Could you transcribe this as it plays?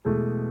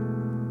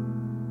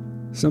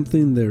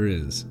Something there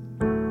is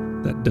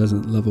that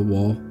doesn't love a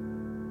wall,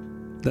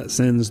 that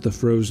sends the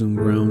frozen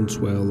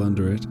groundswell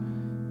under it,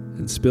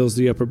 and spills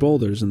the upper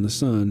boulders in the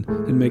sun,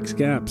 and makes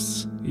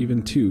gaps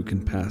even two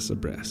can pass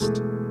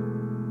abreast.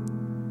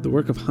 The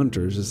work of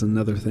hunters is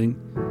another thing.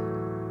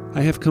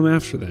 I have come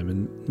after them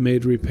and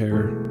made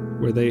repair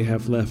where they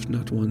have left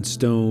not one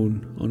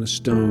stone on a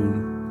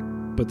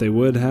stone, but they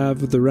would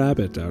have the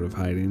rabbit out of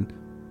hiding.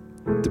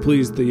 To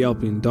please the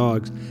yelping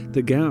dogs,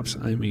 the gaps,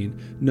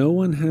 no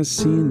one has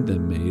seen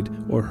them made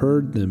or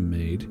heard them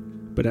made,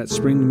 but at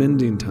spring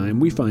mending time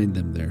we find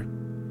them there.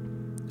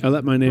 I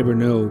let my neighbor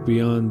know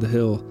beyond the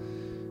hill,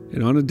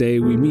 and on a day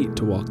we meet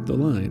to walk the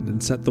line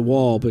and set the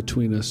wall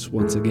between us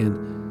once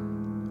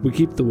again. We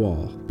keep the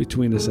wall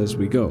between us as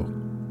we go.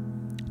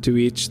 To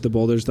each the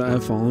boulders that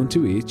have fallen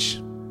to each,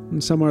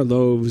 and some are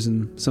loaves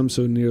and some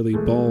so nearly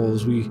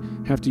balls we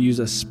have to use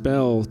a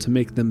spell to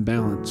make them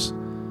balance.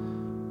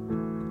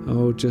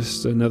 Oh,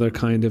 just another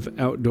kind of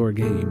outdoor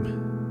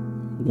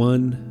game.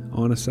 One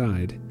on a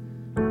side.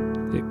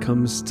 It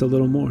comes to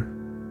little more.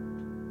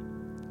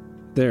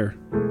 There,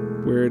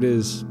 where it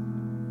is,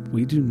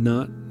 we do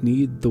not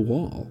need the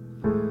wall.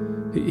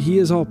 He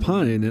is all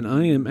pine and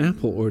I am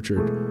apple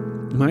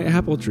orchard. My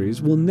apple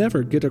trees will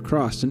never get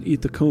across and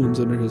eat the cones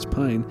under his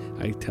pine,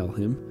 I tell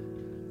him.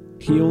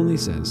 He only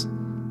says,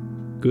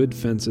 good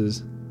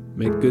fences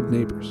make good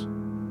neighbors.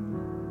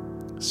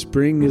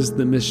 Spring is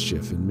the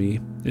mischief in me,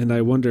 and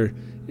I wonder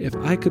if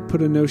I could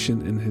put a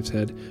notion in his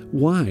head,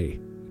 why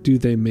do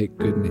they make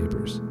good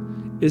neighbors?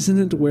 Isn't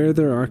it where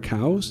there are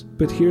cows?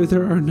 But here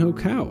there are no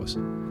cows.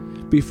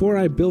 Before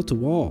I built a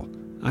wall,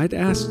 I'd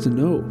ask to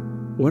know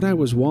what I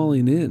was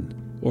walling in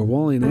or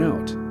walling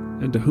out,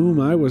 and to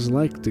whom I was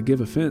like to give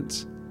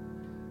offense.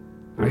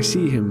 I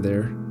see him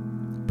there,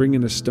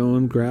 bringing a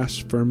stone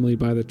grasped firmly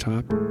by the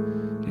top,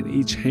 and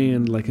each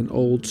hand like an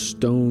old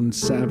stone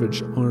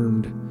savage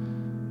armed.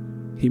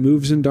 He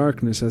moves in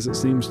darkness, as it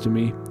seems to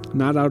me,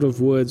 not out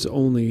of woods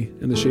only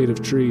in the shade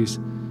of trees.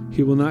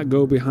 He will not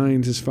go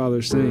behind his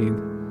father's saying,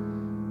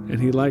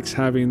 and he likes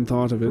having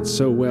thought of it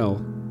so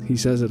well, he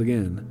says it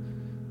again.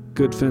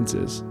 Good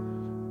fences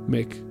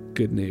make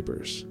good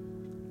neighbors.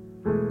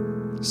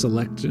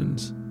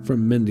 Selections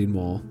from Mending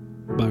Wall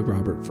by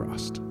Robert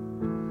Frost.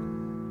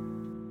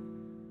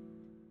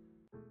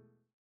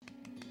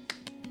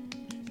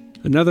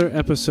 Another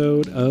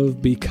episode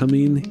of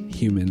Becoming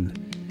Human.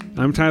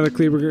 I'm Tyler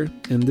Kleberger,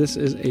 and this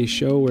is a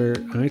show where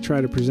I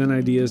try to present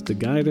ideas to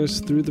guide us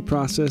through the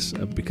process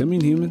of becoming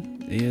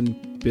human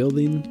and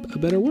building a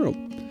better world.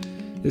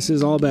 This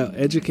is all about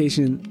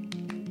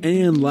education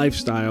and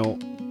lifestyle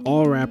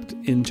all wrapped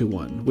into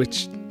one,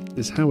 which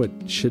is how it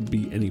should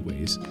be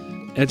anyways.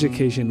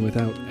 Education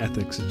without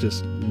ethics is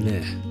just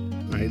meh,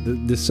 right?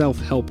 The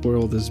self-help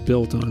world is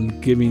built on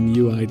giving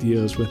you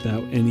ideas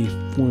without any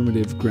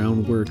formative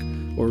groundwork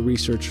or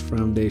research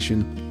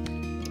foundation.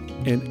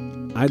 And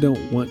I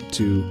don't want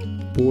to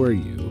bore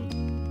you,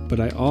 but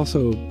I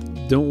also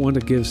don't want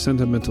to give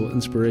sentimental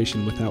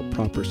inspiration without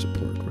proper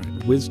support,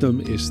 right?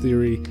 Wisdom is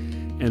theory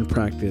and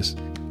practice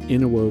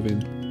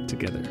interwoven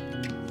together.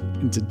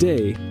 And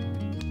today,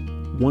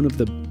 one of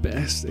the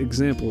best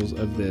examples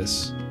of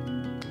this,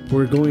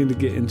 we're going to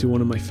get into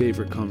one of my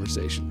favorite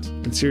conversations.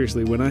 And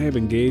seriously, when I have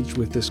engaged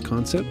with this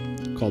concept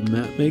called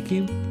map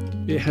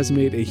making, it has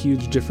made a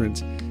huge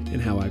difference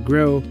in how I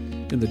grow,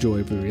 in the joy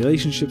of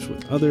relationships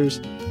with others,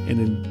 and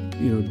in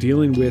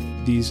dealing with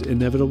these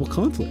inevitable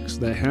conflicts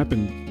that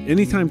happen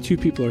anytime two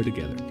people are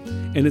together.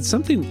 And it's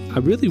something I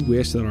really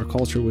wish that our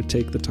culture would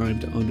take the time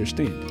to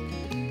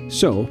understand.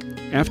 So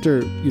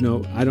after,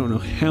 I don't know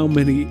how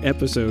many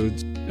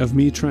episodes of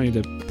me trying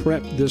to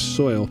prep this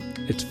soil,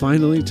 it's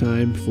finally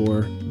time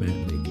for map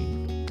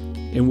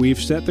making. And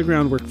we've set the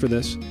groundwork for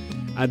this.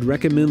 I'd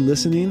recommend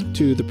listening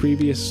to the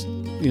previous,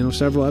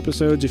 several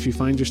episodes if you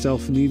find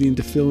yourself needing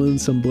to fill in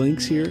some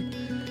blanks here.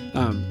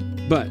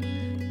 But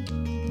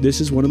this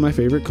is one of my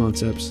favorite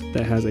concepts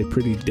that has a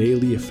pretty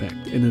daily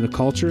effect. And in a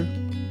culture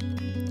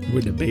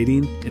where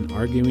debating and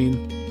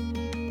arguing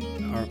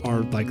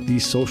are like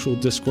these social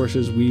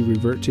discourses we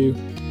revert to,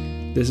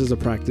 this is a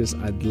practice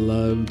I'd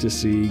love to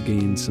see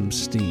gain some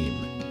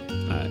steam.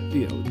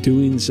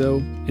 Doing so,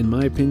 in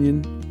my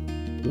opinion,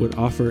 would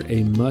offer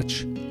a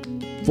much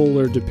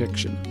fuller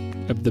depiction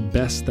of the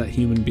best that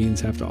human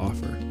beings have to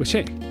offer. Which,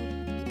 hey,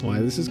 why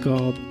this is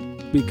called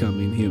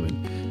Becoming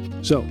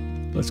Human. So,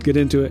 let's get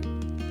into it.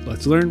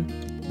 Let's learn,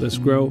 let's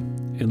grow,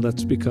 and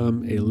let's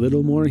become a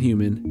little more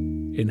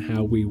human in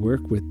how we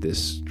work with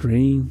this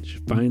strange,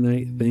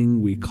 finite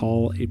thing we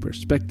call a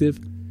perspective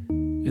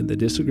and the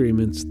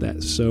disagreements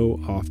that so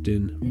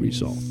often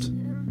result.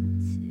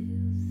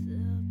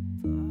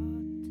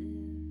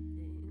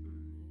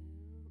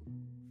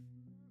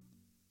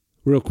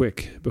 Real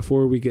quick,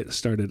 before we get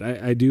started,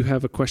 I do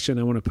have a question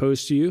I want to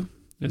pose to you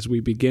as we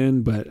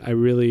begin, but I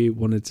really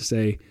wanted to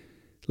say,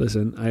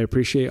 listen, I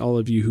appreciate all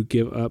of you who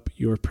give up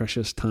your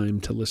precious time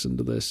to listen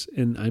to this,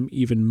 and I'm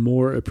even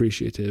more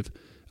appreciative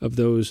of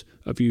those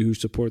of you who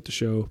support the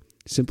show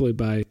simply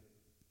by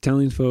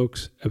telling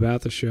folks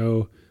about the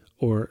show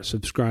or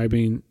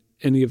subscribing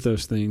any of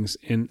those things.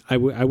 And I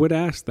would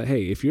ask that,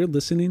 hey, if you're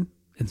listening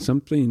and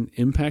something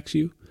impacts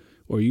you,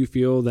 or you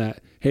feel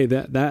that, hey,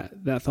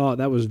 that thought,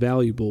 that was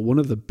valuable, one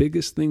of the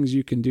biggest things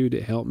you can do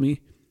to help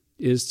me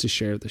is to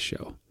share the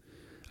show.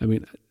 I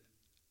mean,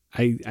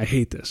 I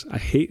hate this. I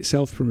hate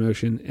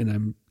self-promotion,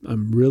 and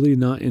I'm really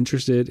not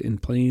interested in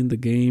playing the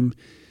game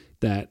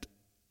that,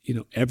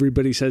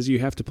 everybody says you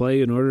have to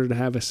play in order to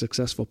have a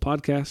successful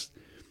podcast.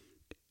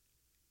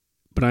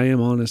 But I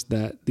am honest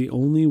that the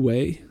only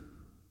way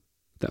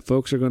that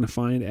folks are going to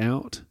find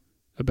out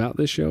about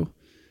this show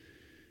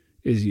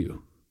is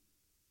you.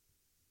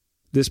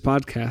 This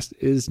podcast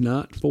is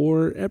not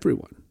for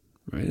everyone,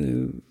 right?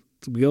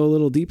 We go a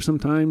little deep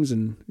sometimes,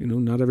 and,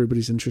 not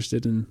everybody's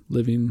interested in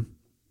living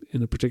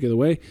in a particular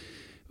way.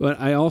 But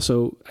I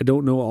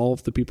don't know all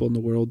of the people in the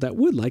world that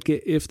would like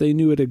it if they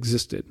knew it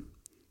existed.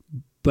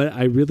 But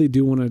I really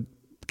do want to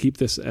keep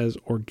this as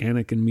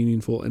organic and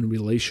meaningful and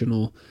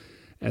relational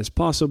as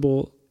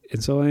possible.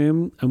 And so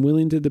I'm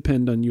willing to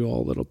depend on you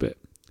all a little bit.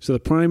 So the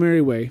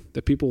primary way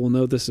that people will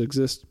know this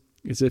exists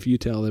is if you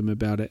tell them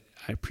about it.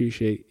 I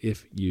appreciate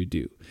if you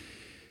do.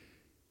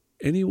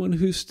 Anyone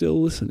who's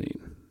still listening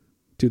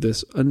to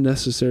this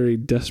unnecessary,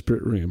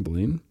 desperate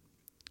rambling,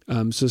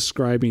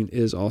 subscribing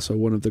is also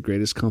one of the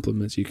greatest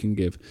compliments you can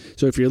give.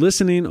 So if you're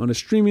listening on a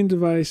streaming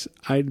device,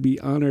 I'd be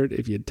honored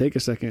if you'd take a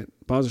second,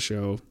 pause the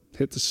show,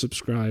 hit the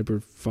subscribe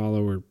or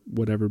follow or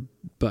whatever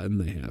button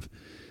they have.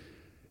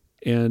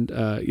 And,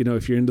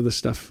 if you're into this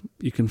stuff,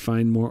 you can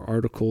find more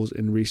articles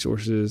and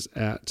resources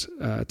at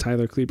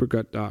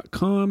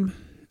tylerklebergut.com,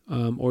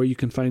 or you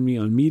can find me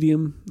on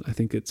Medium. I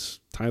think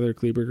it's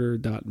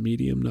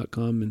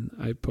tylerkleberger.medium.com, and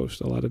I post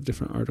a lot of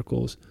different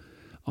articles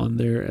on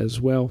there as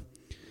well.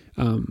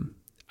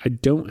 I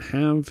don't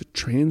have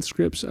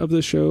transcripts of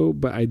the show,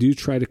 but I do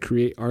try to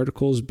create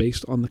articles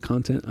based on the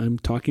content I'm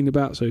talking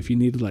about. So if you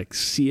need to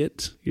see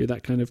it, you're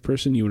that kind of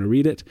person, you want to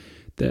read it,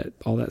 that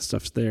all that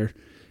stuff's there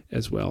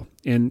as well.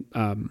 And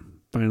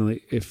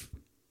finally, if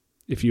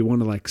you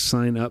want to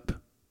sign up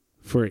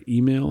for an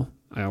email,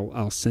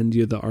 I'll send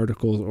you the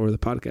articles or the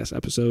podcast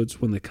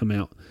episodes when they come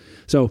out.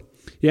 So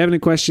if you have any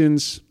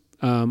questions,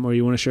 or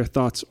you want to share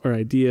thoughts or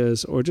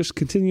ideas, or just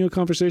continue a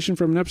conversation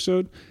from an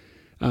episode,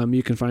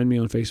 you can find me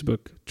on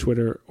Facebook,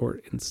 Twitter,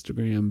 or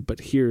Instagram. But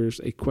here's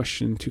a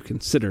question to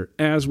consider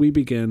as we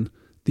begin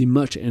the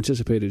much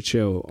anticipated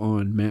show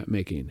on map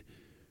making.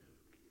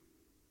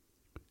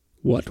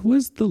 What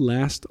was the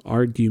last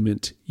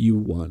argument you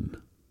won?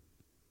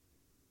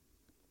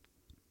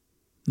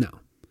 Now,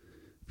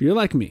 if you're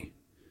like me,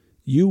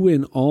 you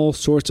win all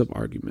sorts of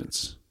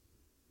arguments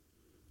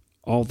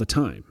all the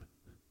time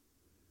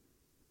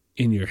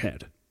in your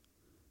head.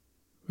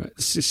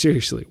 Right?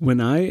 Seriously, when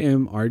I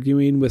am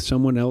arguing with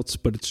someone else,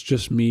 but it's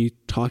just me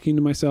talking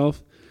to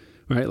myself,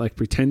 right?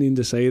 Pretending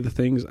to say the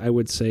things I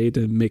would say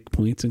to make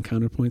points and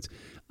counterpoints,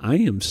 I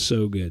am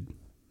so good.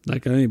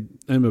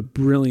 I'm a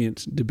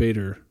brilliant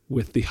debater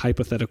with the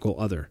hypothetical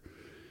other.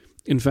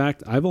 In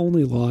fact, I've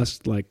only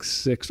lost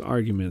 6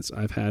 arguments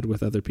I've had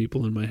with other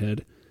people in my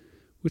head,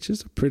 which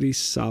is a pretty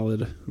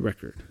solid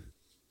record.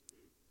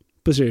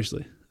 But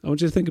seriously, I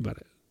want you to think about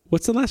it.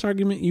 What's the last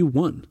argument you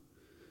won?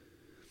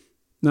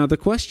 Now, the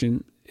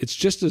question, it's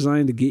just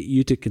designed to get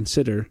you to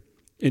consider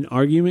an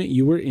argument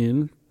you were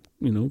in,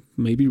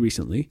 maybe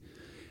recently,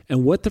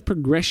 and what the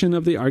progression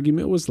of the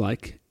argument was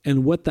like,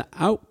 and what the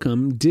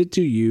outcome did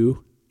to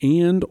you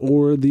and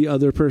or the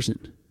other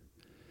person.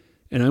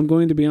 And I'm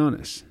going to be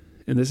honest,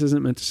 and this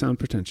isn't meant to sound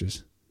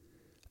pretentious,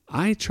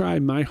 I try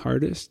my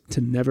hardest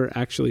to never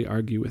actually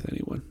argue with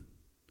anyone.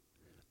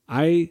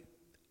 I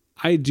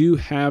do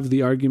have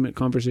the argument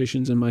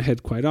conversations in my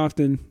head quite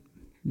often.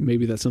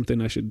 Maybe that's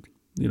something I should,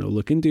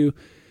 look into.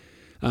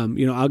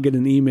 I'll get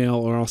an email,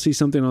 or I'll see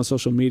something on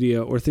social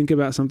media, or think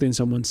about something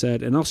someone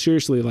said, and I'll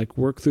seriously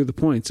work through the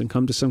points and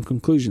come to some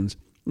conclusions.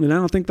 And I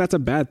don't think that's a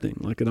bad thing.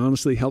 It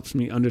honestly helps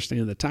me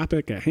understand the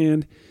topic at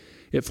hand.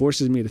 It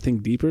forces me to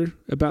think deeper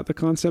about the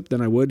concept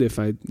than I would if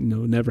I,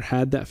 never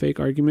had that fake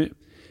argument.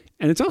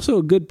 And it's also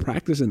a good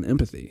practice in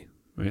empathy,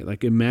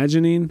 right?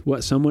 Imagining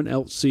what someone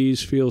else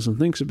sees, feels, and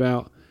thinks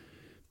about,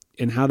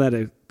 and how that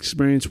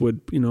experience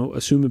would,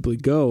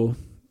 assumably go.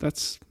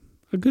 That's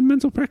a good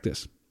mental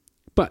practice.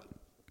 But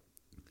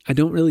I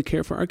don't really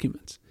care for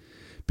arguments,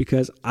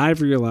 because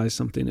I've realized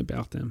something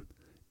about them,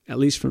 at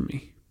least for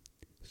me.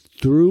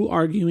 Through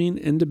arguing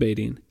and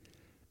debating,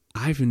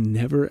 I've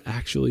never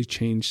actually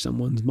changed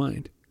someone's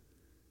mind.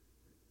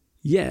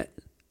 Yet,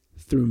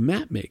 through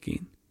map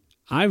making,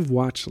 I've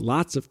watched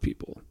lots of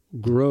people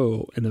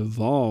grow and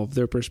evolve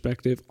their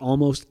perspective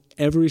almost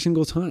every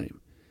single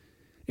time.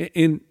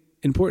 And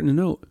important to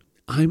note,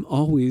 I'm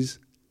always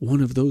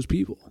one of those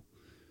people.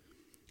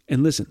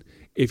 And listen,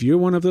 if you're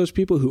one of those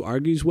people who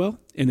argues well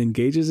and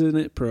engages in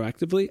it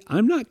proactively,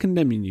 I'm not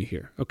condemning you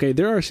here. Okay,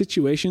 there are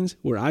situations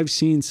where I've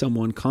seen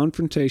someone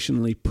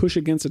confrontationally push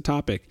against a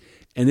topic,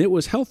 and it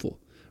was helpful,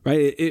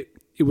 right?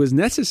 It was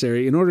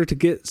necessary in order to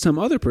get some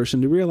other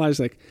person to realize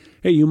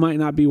hey, you might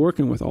not be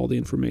working with all the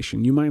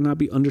information. You might not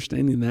be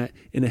understanding that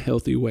in a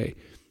healthy way.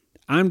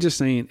 I'm just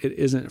saying it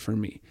isn't for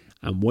me.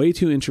 I'm way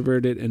too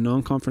introverted and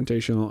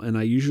non-confrontational, and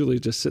I usually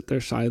just sit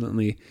there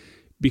silently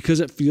because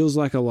it feels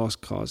like a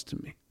lost cause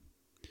to me.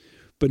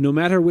 But no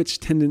matter which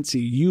tendency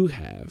you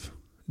have,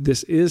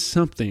 this is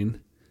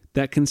something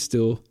that can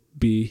still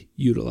be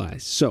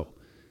utilized. So,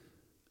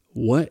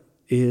 what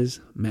is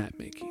map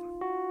making?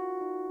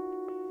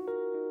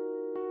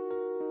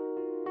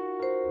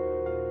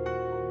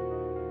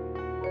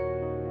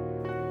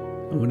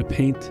 I want to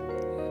paint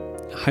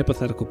a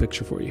hypothetical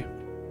picture for you.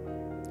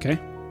 Okay?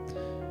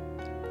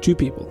 2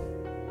 people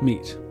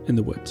meet in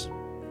the woods.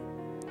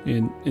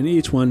 And in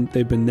each one,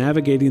 they've been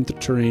navigating the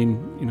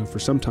terrain, for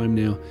some time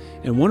now.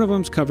 And one of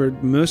them's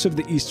covered most of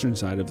the eastern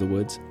side of the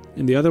woods,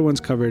 and the other one's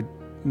covered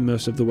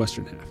most of the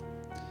western half.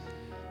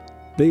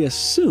 They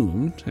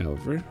assumed,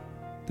 however,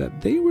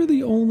 that they were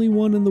the only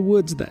one in the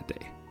woods that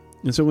day.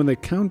 And so when they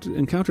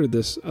encountered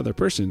this other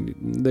person,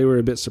 they were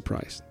a bit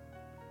surprised.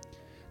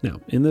 Now,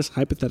 in this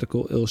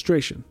hypothetical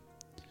illustration,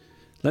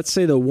 let's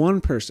say the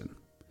one person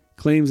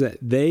claims that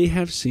they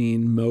have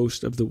seen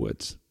most of the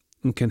woods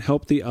and can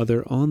help the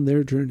other on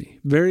their journey.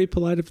 Very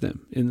polite of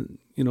them in,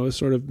 a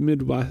sort of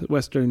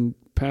Midwestern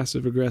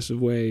passive-aggressive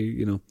way,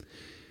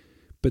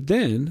 But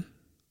then,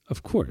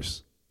 of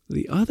course,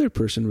 the other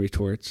person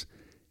retorts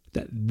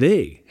that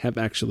they have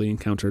actually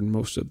encountered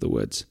most of the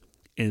woods,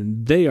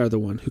 and they are the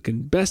one who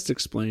can best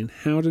explain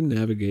how to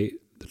navigate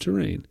the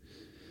terrain.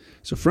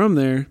 So from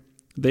there,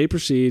 they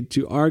proceed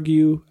to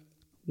argue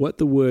what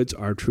the woods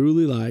are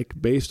truly like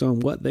based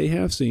on what they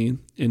have seen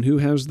and who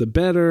has the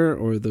better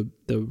or the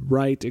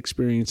right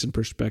experience and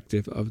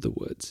perspective of the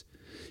woods.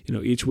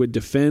 Each would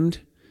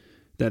defend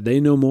that they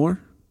know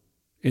more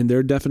and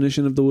their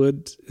definition of the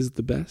woods is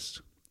the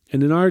best,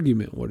 and an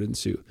argument would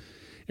ensue.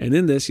 And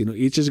in this,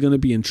 each is going to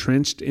be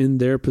entrenched in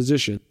their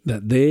position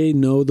that they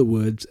know the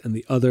woods and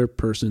the other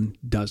person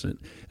doesn't.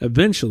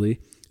 Eventually,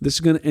 this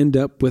is going to end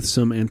up with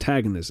some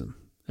antagonism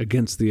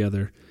against the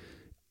other,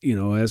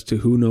 as to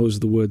who knows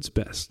the woods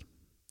best.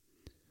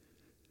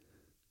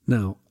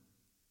 Now,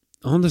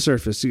 on the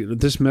surface,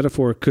 this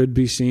metaphor could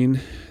be seen,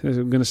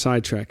 I'm going to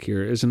sidetrack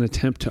here, as an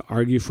attempt to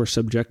argue for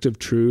subjective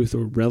truth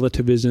or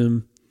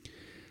relativism.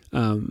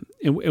 And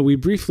we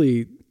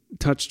briefly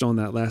touched on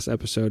that last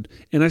episode,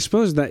 and I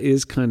suppose that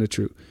is kind of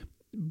true.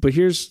 But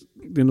here's,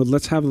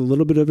 let's have a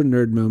little bit of a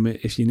nerd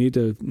moment. If you need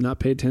to not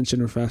pay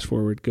attention or fast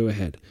forward, go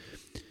ahead.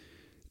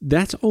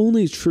 That's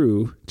only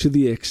true to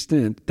the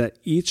extent that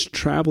each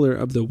traveler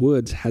of the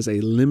woods has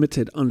a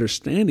limited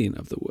understanding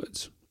of the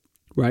woods,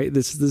 right?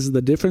 This is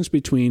the difference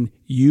between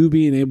you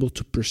being able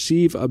to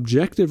perceive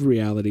objective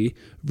reality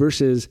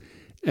versus,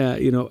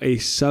 a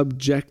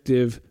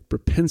subjective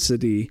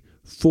propensity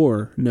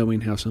for knowing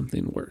how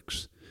something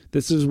works.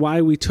 This is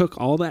why we took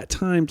all that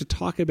time to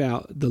talk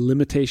about the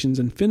limitations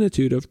and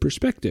finitude of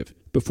perspective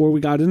before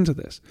we got into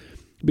this.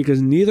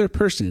 Because neither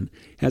person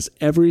has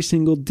every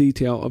single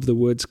detail of the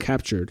woods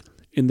captured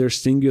in their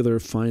singular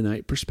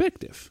finite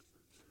perspective.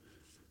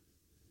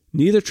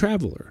 Neither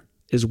traveler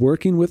is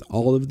working with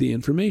all of the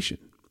information.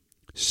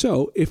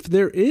 So if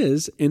there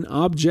is an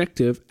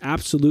objective,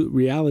 absolute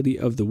reality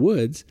of the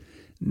woods,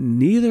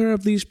 neither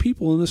of these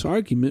people in this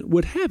argument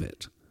would have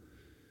it.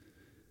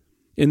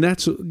 And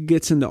that's what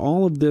gets into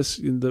all of this,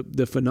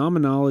 the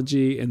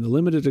phenomenology and the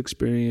limited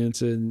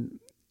experience, and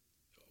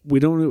I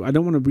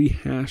don't want to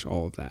rehash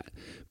all of that.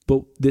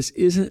 But this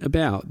isn't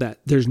about that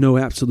there's no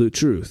absolute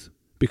truth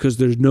because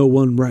there's no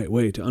one right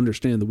way to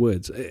understand the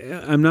woods.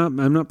 I'm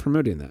not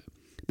promoting that.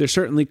 There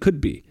certainly could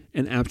be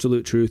an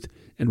absolute truth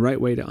and right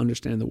way to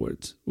understand the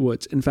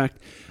woods. In fact,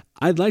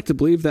 I'd like to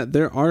believe that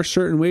there are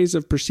certain ways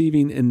of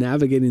perceiving and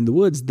navigating the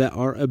woods that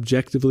are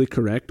objectively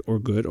correct or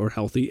good or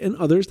healthy, and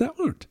others that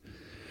aren't.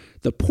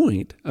 The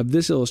point of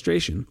this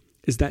illustration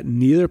is that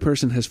neither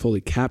person has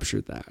fully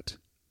captured that,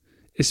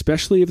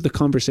 especially if the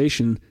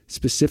conversation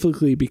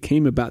specifically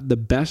became about the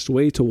best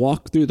way to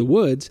walk through the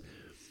woods.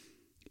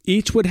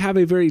 Each would have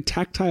a very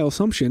tactile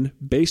assumption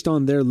based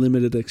on their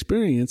limited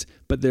experience,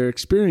 but their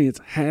experience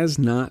has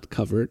not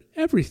covered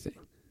everything.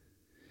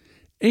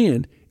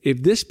 And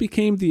if this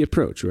became the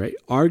approach, right,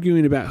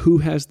 arguing about who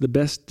has the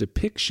best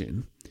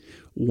depiction,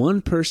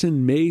 one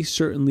person may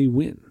certainly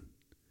win.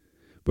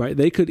 Right?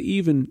 They could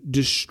even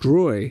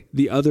destroy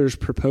the other's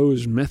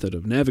proposed method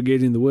of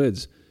navigating the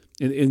woods.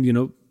 And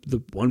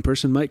the one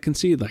person might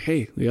concede, like,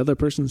 hey, the other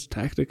person's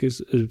tactic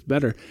is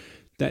better.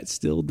 That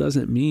still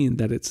doesn't mean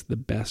that it's the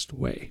best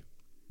way.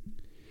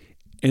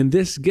 And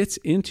this gets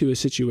into a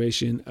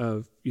situation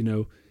of,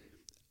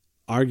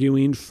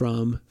 arguing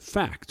from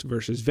fact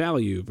versus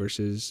value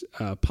versus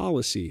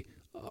policy,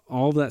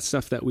 all that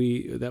stuff that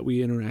we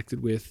interacted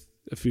with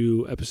a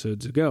few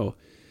episodes ago.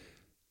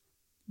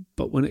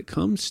 But when it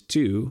comes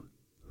to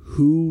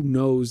who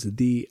knows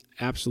the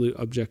absolute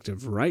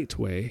objective right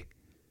way,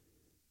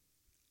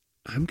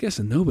 I'm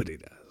guessing nobody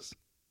does.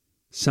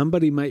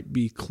 Somebody might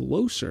be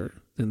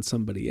closer than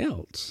somebody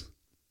else,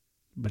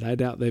 but I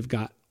doubt they've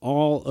got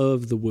all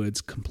of the woods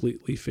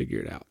completely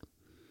figured out.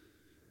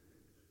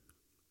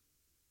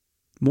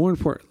 More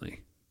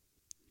importantly,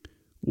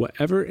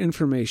 whatever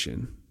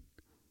information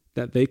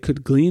that they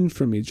could glean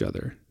from each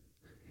other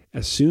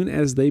as soon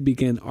as they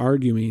began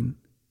arguing,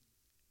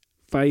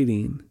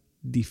 fighting,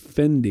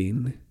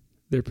 defending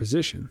their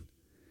position,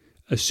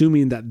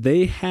 assuming that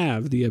they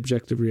have the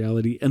objective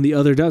reality and the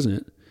other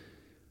doesn't.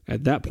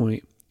 At that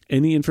point,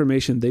 any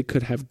information they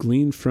could have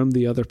gleaned from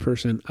the other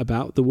person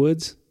about the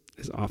woods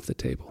is off the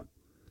table.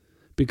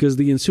 Because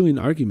the ensuing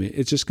argument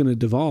is just going to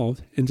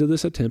devolve into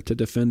this attempt to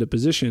defend a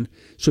position.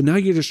 So now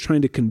you're just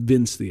trying to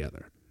convince the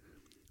other,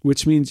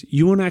 which means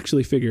you won't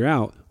actually figure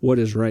out what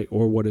is right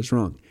or what is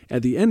wrong.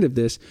 At the end of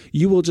this,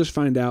 you will just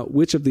find out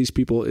which of these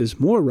people is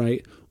more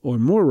right or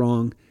more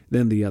wrong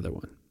than the other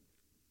one.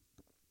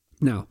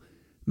 Now,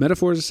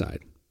 metaphors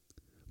aside,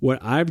 what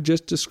I've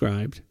just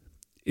described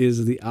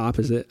is the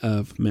opposite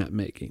of map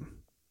making.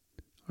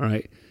 All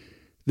right.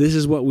 This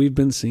is what we've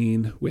been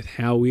seeing with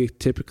how we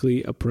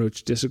typically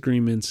approach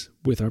disagreements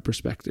with our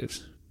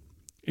perspectives.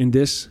 And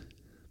this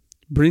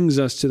brings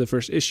us to the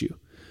first issue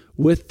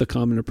with the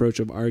common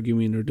approach of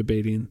arguing or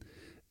debating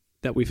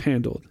that we've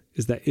handled,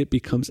 is that it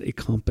becomes a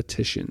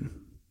competition.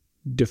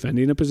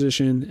 Defending a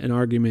position, an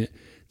argument,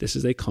 this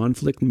is a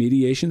conflict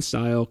mediation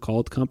style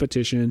called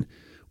competition.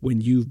 When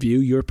you view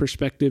your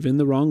perspective in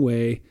the wrong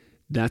way,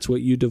 that's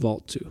what you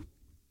default to.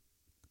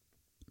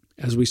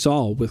 As we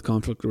saw with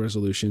conflict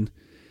resolution,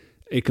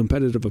 a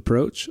competitive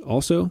approach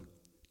also,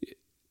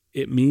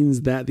 it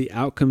means that the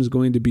outcome is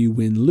going to be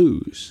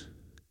win-lose.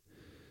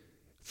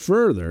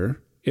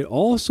 Further, it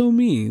also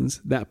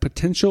means that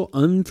potential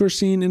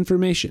unforeseen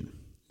information,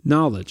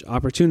 knowledge,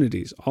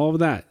 opportunities, all of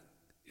that,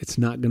 it's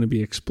not going to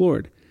be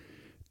explored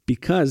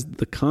because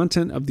the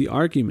content of the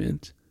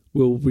argument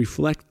will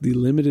reflect the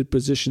limited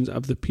positions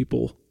of the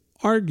people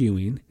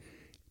arguing.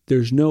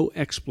 There's no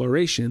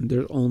exploration,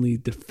 there's only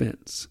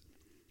defense.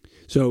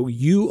 So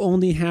you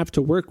only have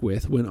to work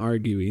with, when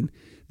arguing,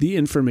 the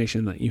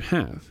information that you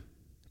have.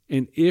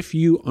 And if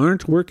you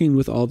aren't working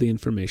with all the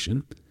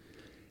information,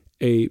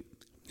 a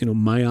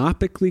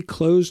myopically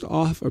closed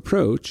off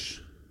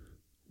approach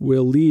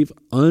will leave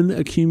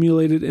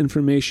unaccumulated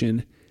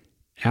information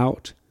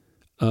out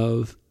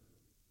of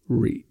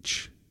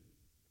reach.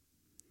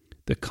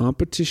 The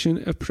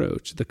competition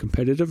approach, the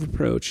competitive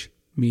approach,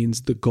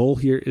 means the goal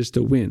here is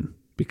to win,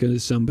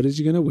 because somebody's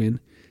going to win,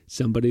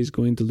 somebody's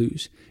going to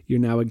lose. You're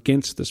now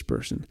against this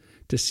person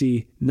to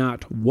see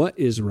not what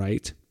is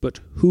right, but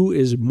who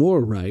is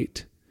more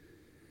right.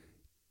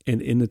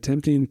 And in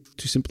attempting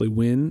to simply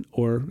win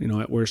or,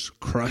 at worst,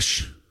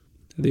 crush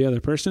the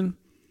other person,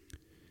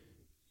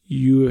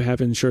 you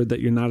have ensured that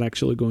you're not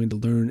actually going to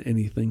learn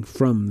anything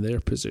from their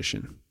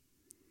position.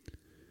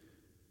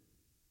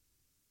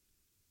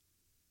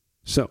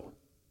 So,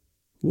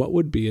 what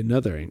would be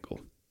another angle,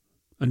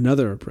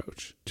 another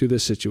approach to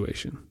this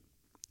situation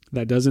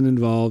that doesn't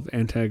involve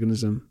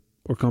antagonism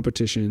or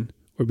competition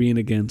or being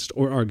against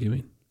or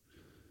arguing?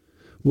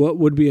 What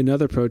would be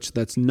another approach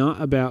that's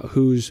not about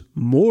who's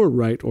more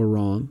right or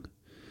wrong,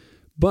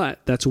 but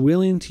that's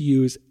willing to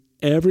use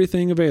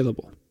everything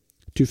available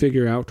to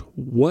figure out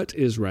what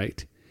is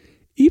right,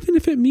 even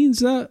if it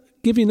means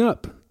giving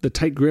up the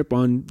tight grip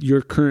on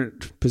your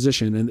current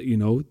position and,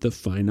 the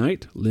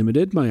finite,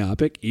 limited,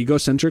 myopic,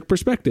 egocentric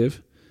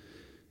perspective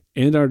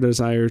and our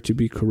desire to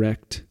be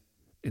correct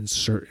and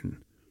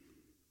certain.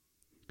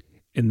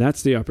 And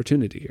that's the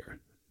opportunity here.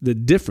 The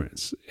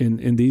difference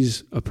in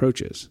these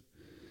approaches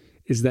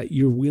is that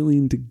you're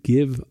willing to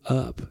give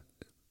up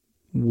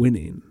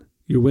winning.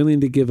 You're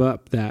willing to give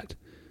up that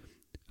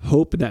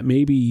hope that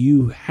maybe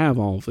you have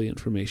all of the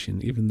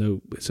information, even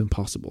though it's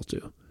impossible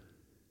to.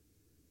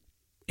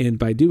 And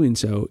by doing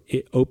so,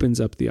 it opens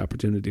up the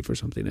opportunity for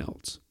something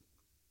else.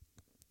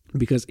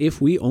 Because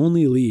if we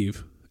only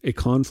leave a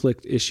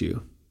conflict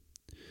issue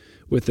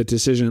with the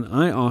decision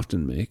I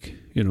often make,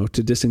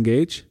 to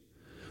disengage,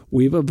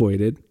 we've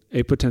avoided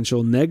a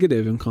potential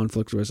negative in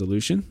conflict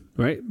resolution,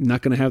 right?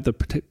 Not going to have the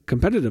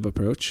competitive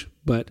approach,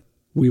 but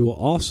we will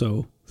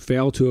also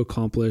fail to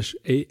accomplish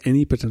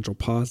any potential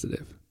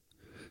positive.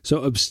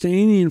 So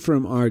abstaining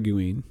from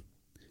arguing,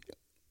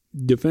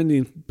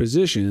 defending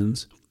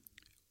positions,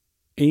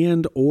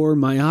 and or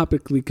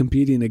myopically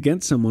competing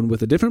against someone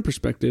with a different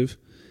perspective,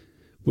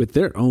 with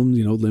their own,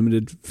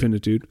 limited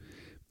finitude,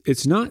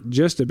 it's not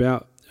just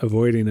about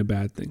avoiding a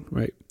bad thing,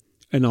 right?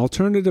 An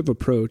alternative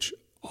approach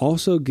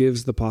also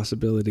gives the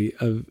possibility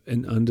of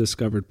an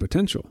undiscovered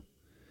potential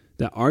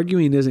that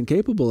arguing isn't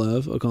capable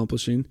of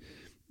accomplishing,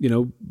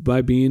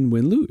 by being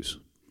win-lose.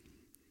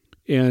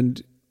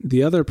 And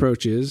the other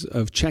approaches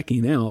of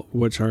checking out,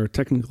 which are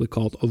technically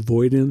called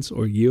avoidance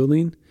or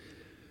yielding,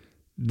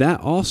 that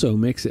also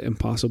makes it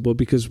impossible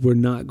because we're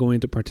not going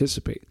to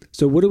participate.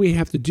 So what do we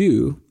have to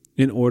do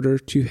in order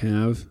to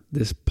have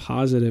this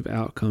positive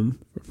outcome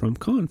from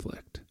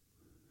conflict?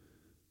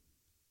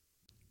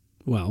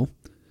 Well,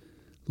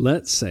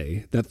 let's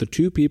say that the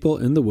two people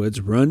in the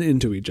woods run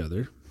into each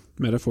other,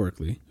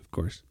 metaphorically, of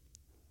course,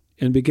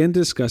 and begin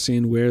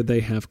discussing where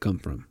they have come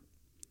from.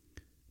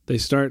 They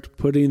start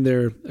putting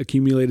their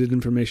accumulated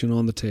information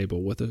on the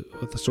table with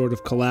a sort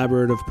of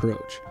collaborative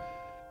approach.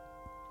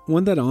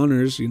 one that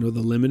honors, the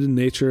limited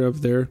nature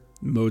of their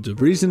modes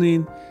of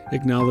reasoning,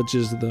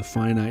 acknowledges the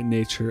finite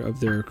nature of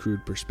their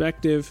accrued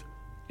perspective,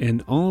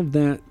 and all of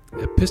that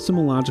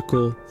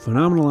epistemological,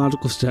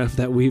 phenomenological stuff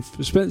that we've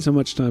spent so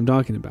much time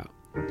talking about.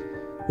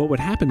 What would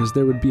happen is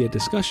there would be a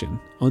discussion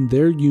on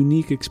their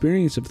unique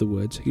experience of the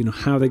woods,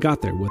 how they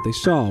got there, what they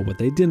saw, what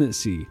they didn't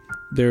see,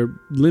 their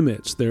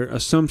limits, their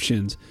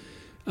assumptions,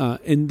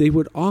 and they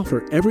would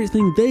offer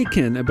everything they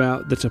can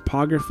about the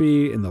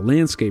topography and the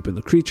landscape and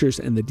the creatures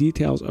and the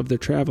details of their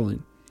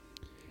traveling.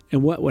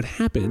 And what would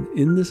happen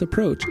in this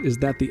approach is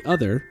that the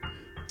other,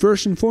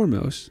 first and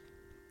foremost,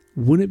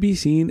 wouldn't be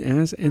seen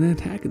as an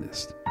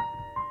antagonist.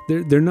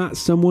 They're not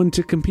someone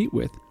to compete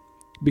with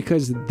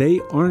because they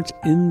aren't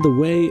in the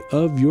way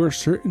of your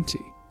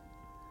certainty.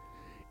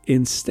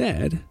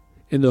 Instead,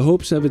 in the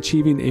hopes of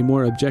achieving a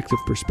more objective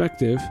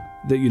perspective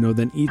that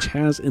than each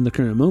has in the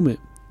current moment,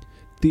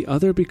 the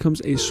other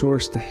becomes a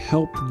source to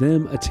help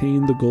them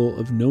attain the goal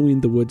of knowing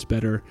the woods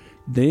better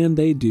than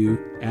they do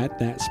at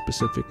that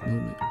specific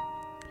moment.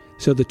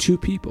 So the two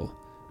people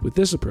with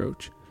this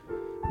approach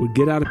would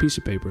get out a piece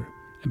of paper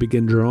and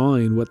begin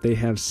drawing what they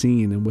have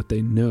seen and what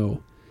they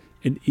know,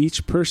 and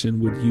each person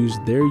would use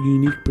their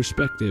unique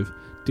perspective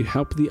to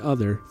help the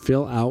other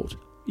fill out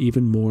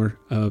even more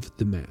of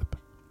the map.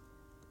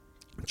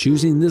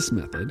 Choosing this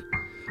method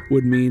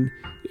would mean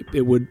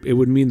it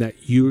would mean that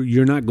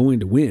you're not going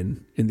to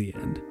win in the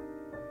end.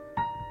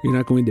 You're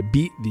not going to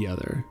beat the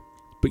other,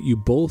 but you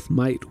both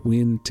might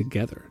win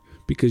together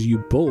because you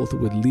both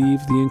would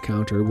leave the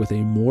encounter with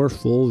a more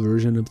full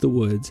version of the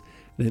woods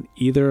than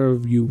either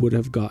of you would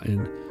have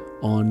gotten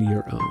on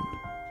your own.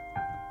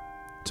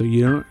 So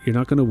you're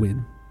not going to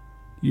win.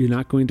 You're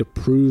not going to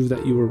prove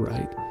that you were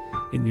right,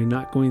 and you're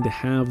not going to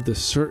have the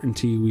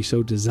certainty we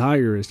so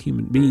desire as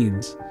human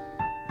beings,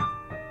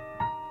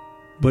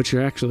 but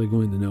you're actually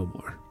going to know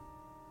more.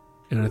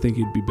 And I think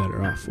you'd be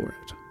better off for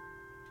it.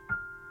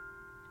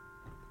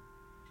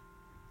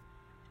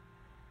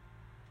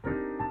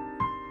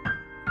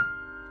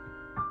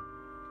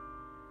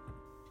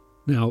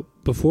 Now,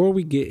 before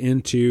we get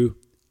into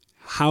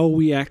how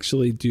we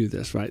actually do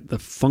this, right, the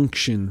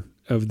function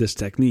of this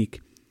technique,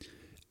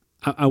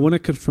 I want to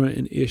confront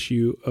an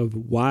issue of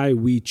why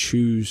we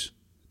choose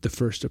the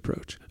first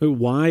approach.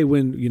 Why,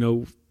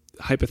 when,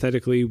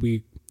 hypothetically,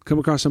 we come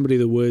across somebody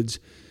in the woods,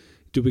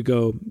 do we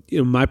go,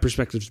 my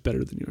perspective is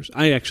better than yours?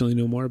 I actually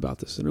know more about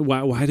this. And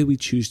why do we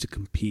choose to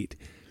compete?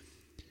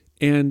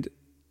 And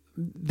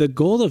the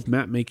goal of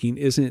map making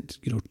isn't,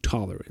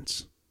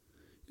 tolerance.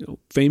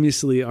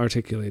 Famously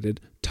articulated,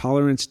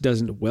 tolerance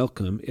doesn't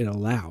welcome, it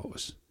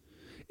allows.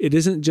 It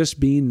isn't just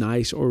being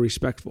nice or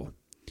respectful.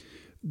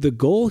 The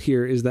goal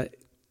here is that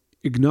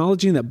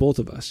acknowledging that both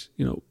of us,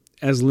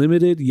 as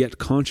limited yet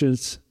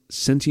conscious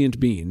sentient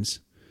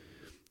beings,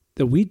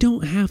 that we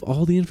don't have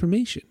all the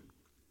information.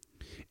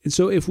 And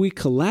so if we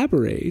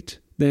collaborate,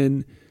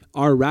 then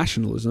our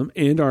rationalism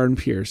and our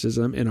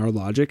empiricism and our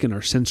logic and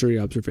our sensory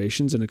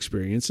observations and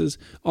experiences,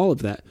 all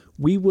of that,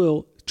 we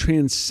will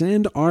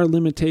transcend our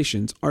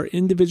limitations, our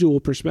individual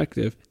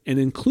perspective, and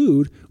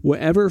include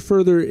whatever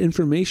further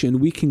information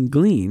we can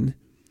glean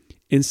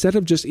instead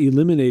of just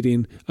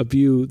eliminating a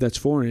view that's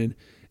foreign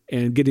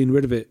and getting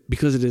rid of it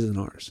because it isn't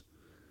ours.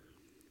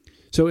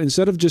 So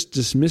instead of just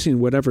dismissing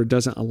whatever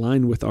doesn't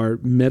align with our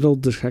metal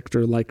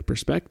detector-like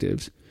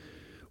perspectives,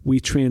 we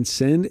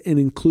transcend and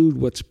include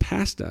what's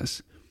past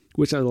us,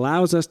 which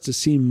allows us to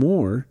see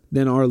more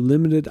than our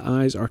limited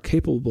eyes are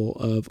capable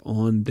of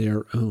on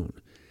their own.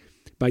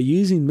 By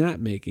using map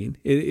making,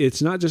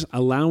 it's not just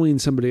allowing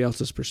somebody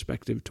else's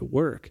perspective to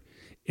work.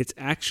 It's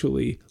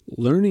actually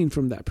learning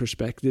from that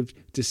perspective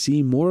to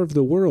see more of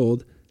the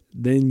world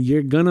than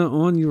you're gonna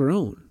on your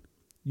own.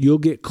 You'll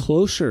get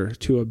closer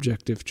to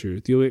objective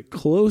truth. You'll get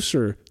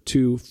closer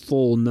to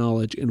full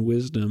knowledge and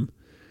wisdom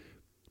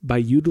by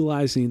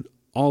utilizing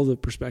all the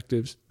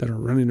perspectives that are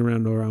running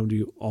around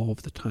you all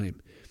of the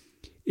time.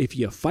 If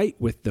you fight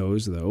with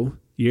those, though,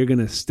 you're going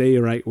to stay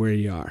right where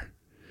you are.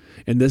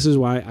 And this is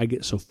why I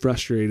get so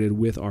frustrated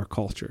with our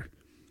culture,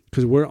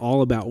 because we're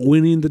all about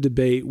winning the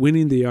debate,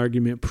 winning the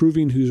argument,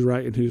 proving who's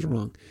right and who's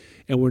wrong.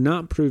 And we're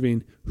not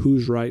proving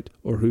who's right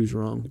or who's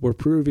wrong. We're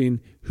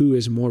proving who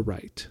is more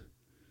right.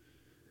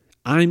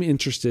 I'm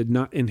interested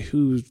not in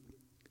who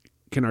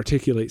can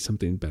articulate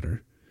something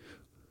better,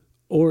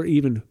 or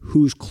even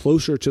who's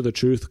closer to the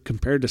truth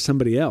compared to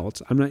somebody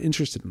else. I'm not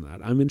interested in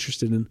that. I'm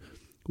interested in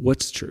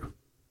what's true.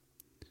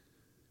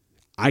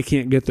 I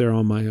can't get there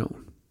on my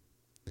own.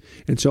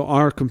 And so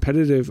our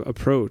competitive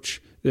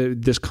approach,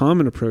 this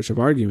common approach of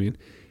arguing,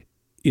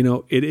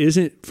 it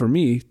isn't, for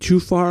me, too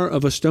far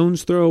of a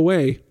stone's throw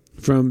away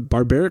from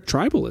barbaric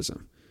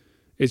tribalism.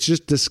 It's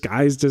just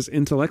disguised as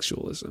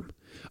intellectualism.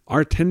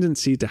 Our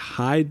tendency to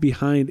hide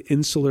behind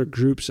insular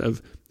groups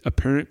of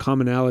apparent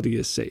commonality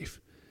is safe.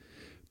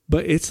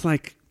 But it's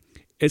like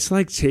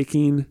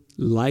taking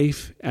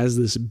life as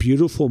this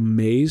beautiful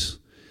maze.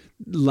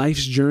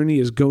 Life's journey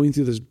is going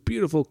through this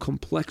beautiful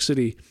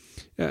complexity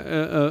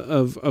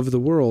of the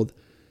world,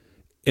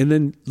 and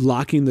then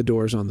locking the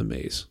doors on the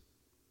maze.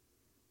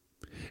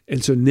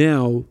 And so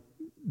now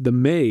the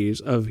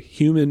maze of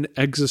human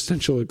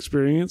existential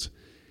experience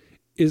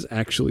is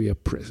actually a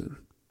prison.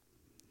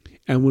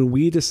 And when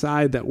we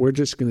decide that we're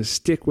just going to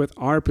stick with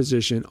our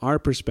position, our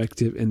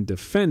perspective, and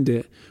defend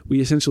it,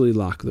 we essentially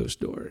lock those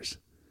doors.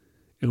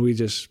 And we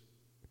just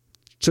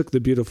took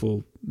the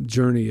beautiful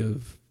journey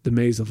of the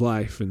maze of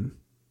life, and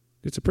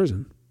it's a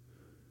prison.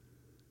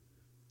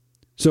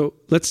 So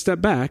let's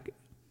step back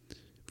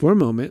for a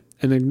moment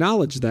and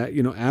acknowledge that,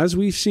 as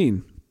we've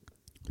seen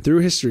through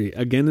history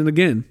again and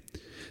again,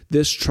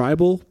 this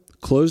tribal,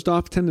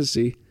 closed-off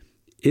tendency,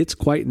 it's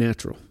quite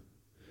natural.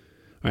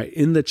 All right,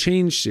 in the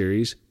Change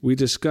series, we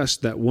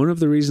discussed that one of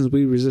the reasons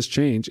we resist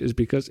change is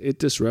because it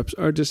disrupts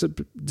our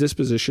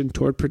disposition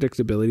toward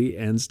predictability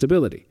and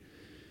stability.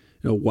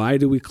 Why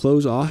do we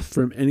close off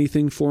from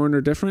anything foreign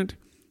or different?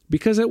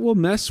 Because it will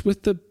mess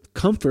with the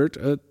comfort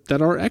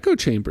that our echo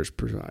chambers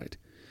provide.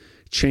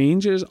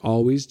 Change is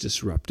always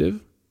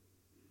disruptive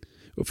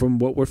from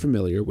what we're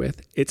familiar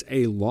with. It's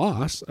a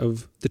loss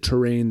of the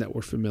terrain that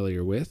we're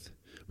familiar with,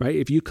 right?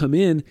 If you come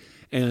in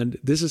and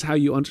this is how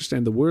you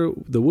understand the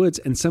woods,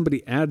 and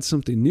somebody adds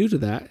something new to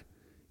that,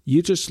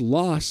 you just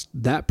lost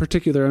that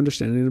particular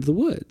understanding of the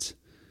woods.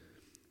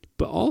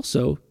 But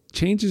also,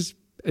 change is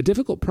a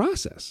difficult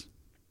process.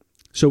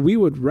 So we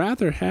would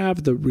rather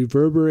have the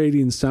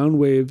reverberating sound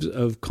waves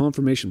of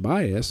confirmation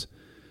bias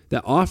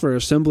that offer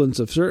a semblance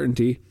of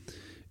certainty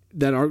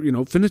that our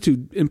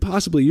finitude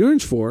impossibly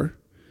yearns for.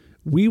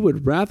 We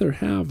would rather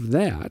have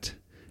that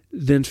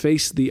than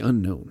face the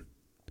unknown.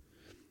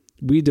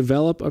 We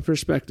develop a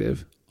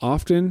perspective,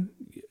 often,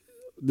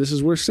 this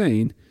is worth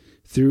saying,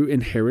 through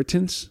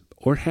inheritance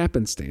or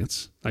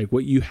happenstance, like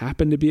what you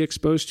happen to be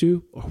exposed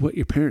to or what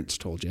your parents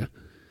told you,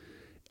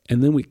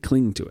 and then we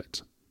cling to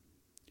it.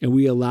 And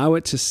we allow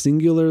it to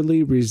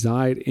singularly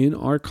reside in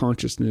our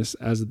consciousness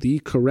as the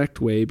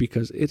correct way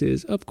because it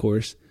is, of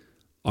course,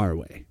 our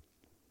way.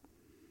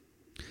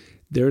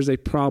 There's a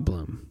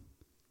problem,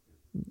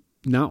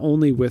 not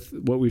only with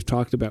what we've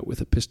talked about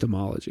with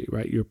epistemology,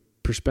 right? Your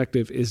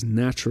perspective is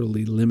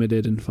naturally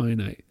limited and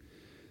finite,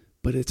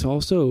 but it's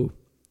also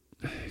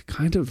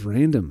kind of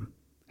random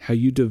how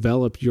you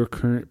develop your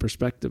current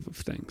perspective of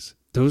things.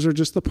 Those are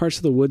just the parts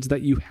of the woods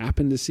that you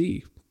happen to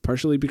see,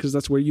 partially because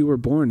that's where you were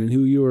born and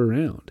who you were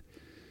around.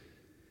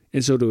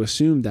 And so to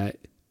assume that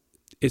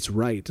it's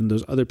right and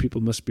those other people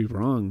must be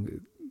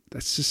wrong,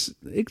 that's just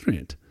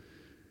ignorant.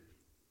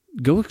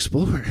 Go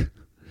explore.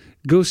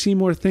 Go see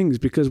more things,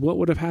 because what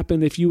would have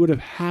happened if you would have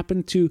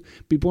happened to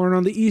be born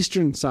on the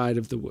eastern side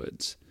of the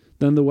woods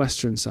than the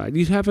western side?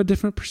 You'd have a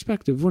different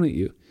perspective, wouldn't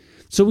you?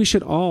 So we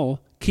should all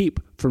keep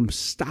from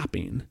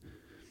stopping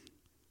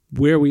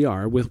where we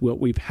are with what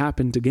we've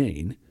happened to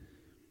gain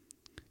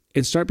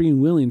and start being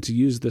willing to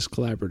use this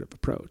collaborative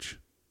approach.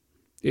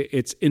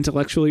 It's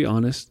intellectually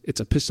honest,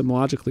 it's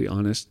epistemologically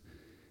honest,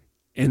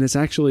 and it's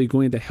actually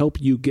going to help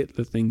you get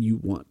the thing you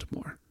want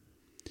more.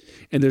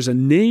 And there's a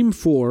name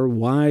for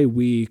why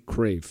we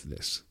crave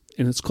this,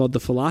 and it's called the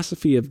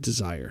philosophy of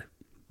desire.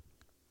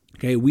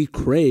 Okay, we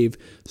crave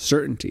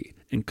certainty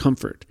and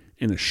comfort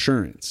and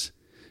assurance.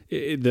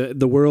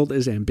 The world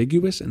is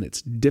ambiguous and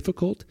it's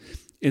difficult,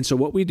 and so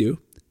what we do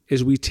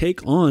is we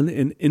take on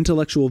an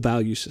intellectual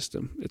value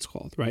system, it's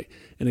called, right?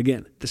 And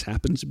again, this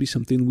happens to be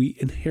something we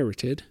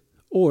inherited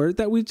or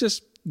that we've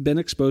just been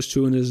exposed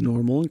to and is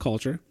normal in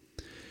culture.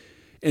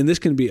 And this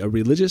can be a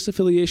religious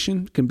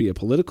affiliation, it can be a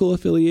political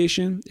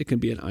affiliation, it can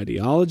be an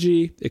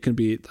ideology, it can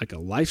be like a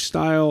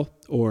lifestyle,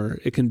 or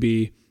it can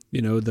be,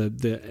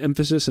 the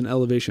emphasis and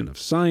elevation of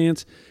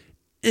science,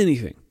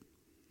 anything.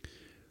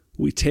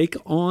 We take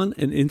on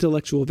an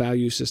intellectual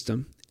value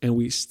system and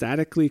we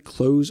statically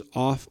close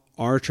off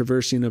our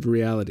traversing of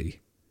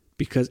reality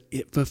because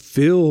it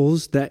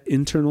fulfills that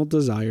internal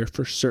desire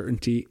for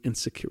certainty and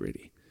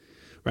security,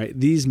 right?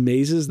 These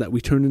mazes that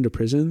we turn into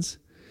prisons,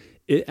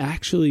 it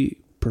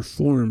actually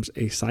performs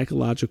a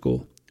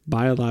psychological,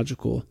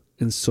 biological,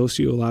 and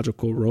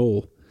sociological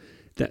role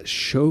that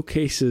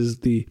showcases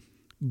the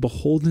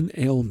beholden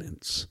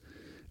ailments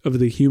of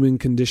the human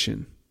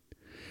condition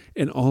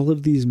and all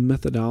of these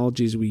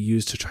methodologies we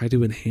use to try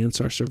to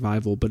enhance our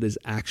survival, but is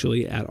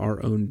actually at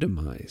our own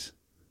demise.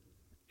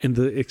 And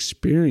the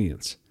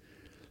experience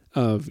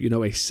of,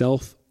 a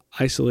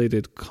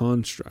self-isolated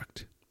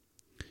construct,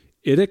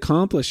 it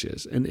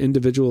accomplishes an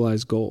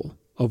individualized goal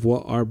of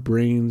what our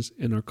brains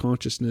and our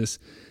consciousness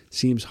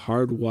seems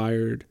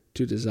hardwired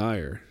to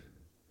desire.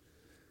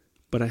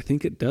 But I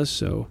think it does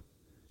so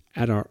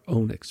at our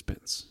own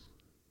expense.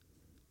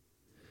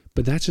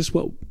 But that's just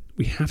what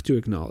we have to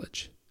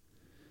acknowledge,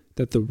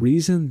 that the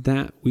reason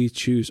that we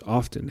choose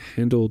often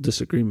handle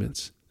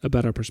disagreements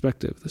about our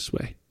perspective this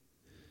way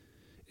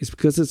is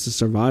because it's a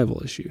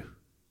survival issue.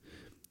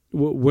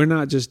 We're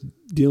not just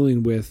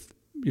dealing with,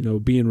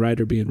 being right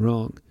or being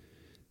wrong.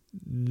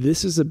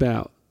 This is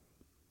about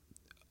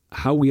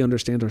how we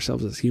understand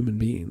ourselves as human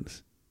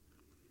beings.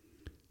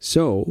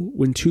 So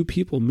when two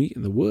people meet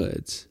in the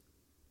woods,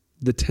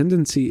 the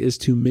tendency is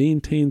to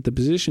maintain the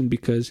position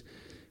because,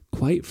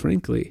 quite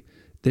frankly,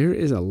 there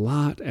is a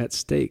lot at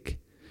stake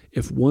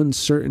if one's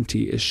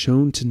certainty is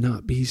shown to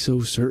not be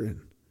so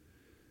certain.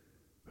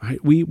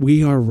 Right?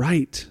 We are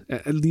right.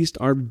 At least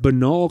our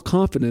banal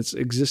confidence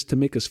exists to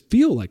make us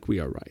feel like we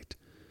are right.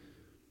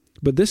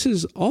 But this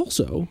is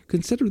also,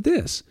 consider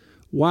this,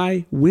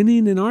 why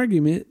winning an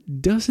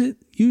argument doesn't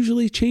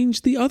usually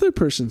change the other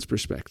person's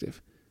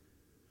perspective.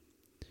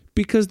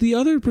 Because the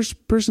other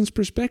person's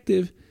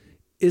perspective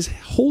is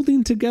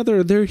holding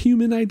together their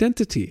human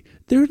identity.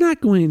 They're not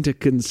going to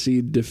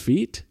concede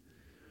defeat.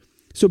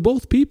 So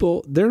both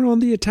people, they're on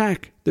the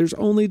attack. There's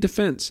only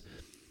defense.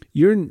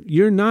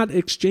 You're not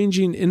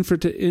exchanging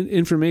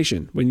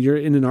information when you're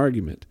in an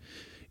argument.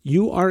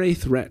 You are a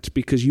threat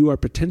because you are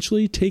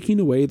potentially taking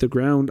away the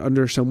ground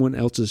under someone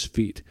else's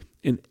feet.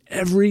 And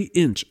every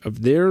inch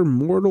of their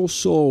mortal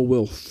soul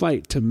will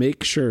fight to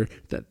make sure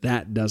that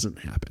that doesn't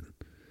happen.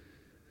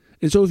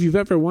 And so if you've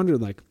ever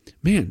wondered, like,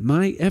 man,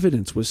 my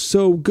evidence was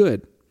so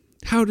good,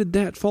 how did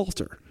that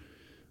falter?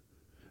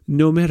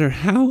 No matter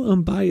how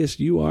unbiased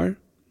you are,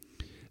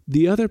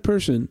 the other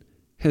person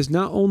has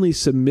not only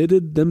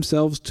submitted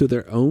themselves to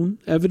their own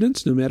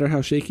evidence, no matter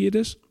how shaky it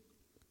is,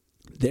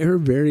 their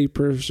very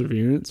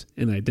perseverance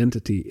and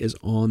identity is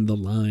on the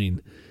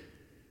line.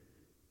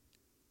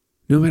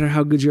 No matter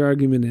how good your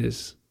argument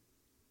is,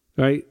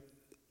 right?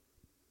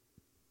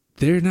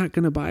 They're not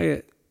going to buy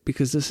it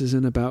because this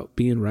isn't about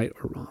being right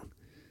or wrong.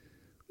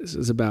 This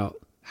is about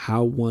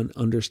how one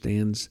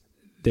understands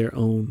their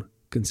own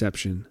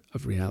conception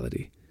of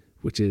reality,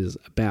 which is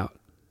about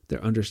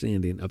their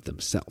understanding of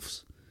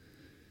themselves.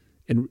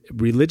 And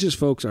religious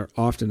folks are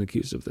often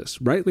accused of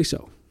this, rightly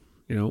so,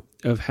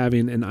 of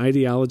having an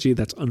ideology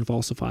that's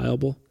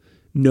unfalsifiable.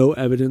 No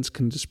evidence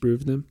can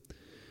disprove them.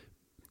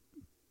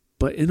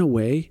 But in a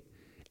way,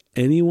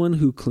 anyone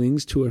who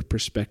clings to a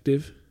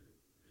perspective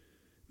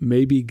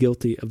may be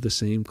guilty of the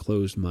same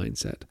closed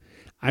mindset.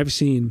 I've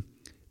seen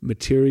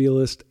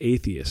materialist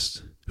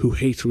atheists who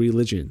hate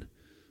religion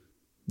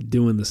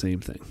doing the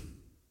same thing.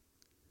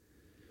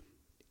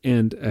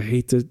 And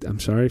I'm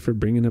sorry for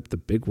bringing up the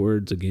big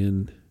words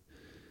again.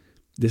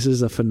 This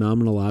is a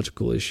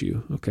phenomenological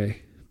issue,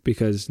 okay?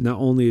 Because not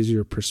only is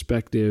your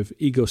perspective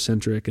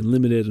egocentric and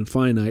limited and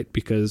finite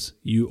because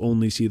you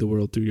only see the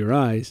world through your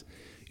eyes,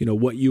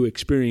 what you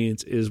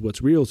experience is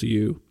what's real to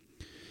you.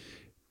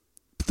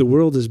 But the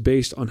world is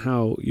based on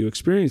how you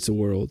experience the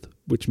world,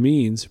 which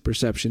means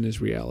perception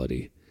is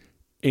reality.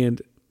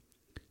 And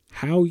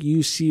how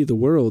you see the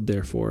world,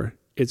 therefore,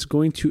 it's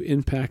going to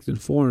impact and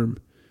form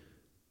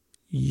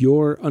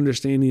your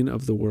understanding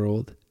of the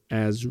world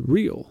as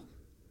real.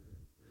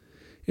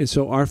 And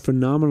so our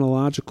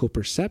phenomenological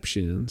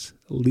perceptions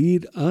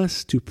lead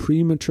us to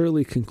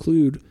prematurely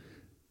conclude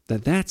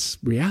that that's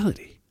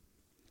reality.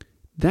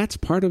 That's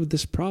part of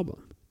this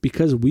problem.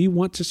 Because we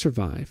want to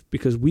survive,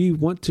 because we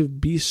want to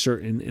be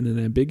certain in an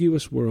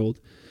ambiguous world,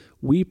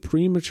 we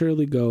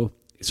prematurely go,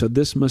 so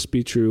this must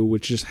be true,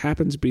 which just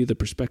happens to be the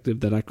perspective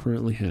that I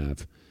currently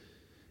have.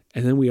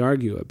 And then we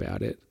argue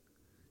about it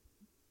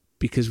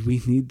because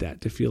we need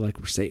that to feel like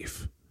we're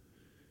safe.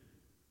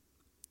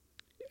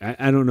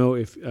 I don't know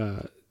if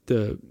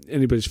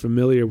anybody's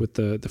familiar with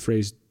the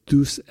phrase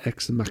deus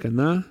ex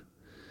machina.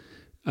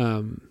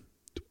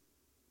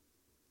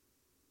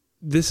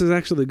 This is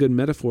actually a good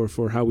metaphor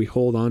for how we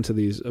hold on to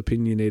these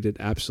opinionated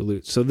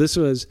absolutes. So this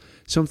was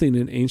something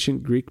in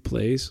ancient Greek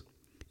plays,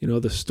 the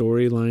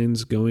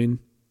storylines going,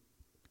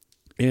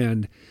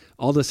 and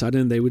all of a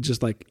sudden they would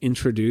just like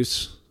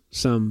introduce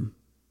some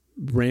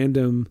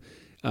random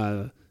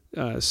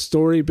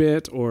story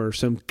bit or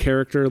some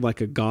character like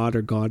a god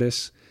or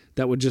goddess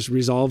that would just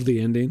resolve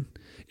the ending.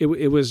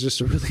 It was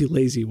just a really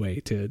lazy way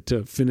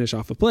to finish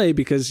off a play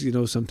because,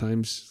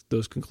 sometimes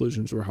those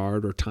conclusions were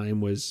hard or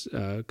time was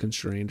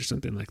constrained or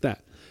something like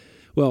that.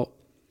 Well,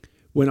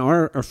 when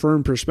our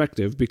affirmed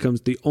perspective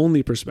becomes the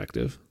only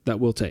perspective that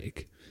we'll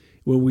take,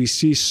 when we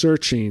see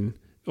searching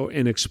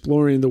and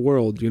exploring the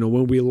world,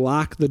 when we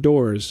lock the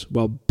doors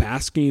while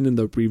basking in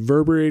the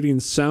reverberating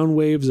sound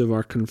waves of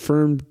our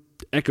confirmed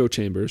echo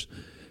chambers,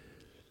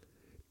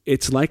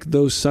 it's like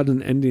those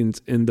sudden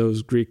endings in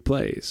those Greek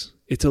plays.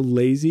 It's a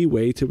lazy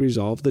way to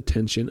resolve the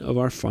tension of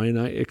our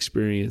finite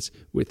experience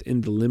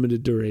within the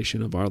limited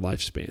duration of our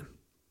lifespan.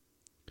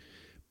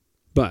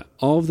 But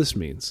all of this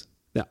means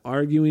that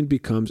arguing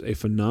becomes a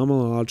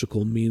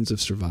phenomenological means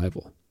of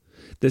survival.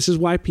 This is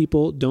why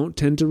people don't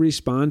tend to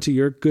respond to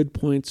your good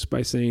points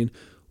by saying,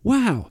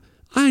 wow,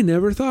 I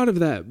never thought of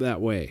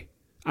that way.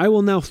 I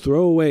will now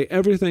throw away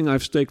everything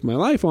I've staked my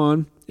life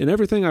on and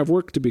everything I've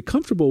worked to be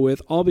comfortable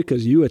with, all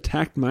because you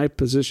attacked my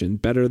position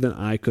better than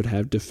I could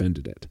have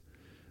defended it.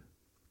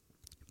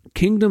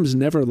 Kingdoms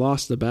never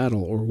lost a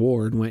battle or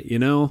war and went,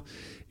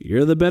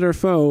 you're the better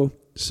foe,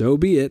 so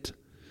be it.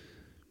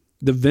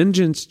 The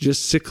vengeance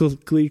just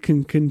cyclically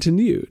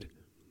continued.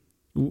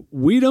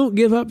 We don't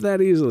give up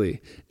that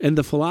easily. And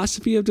the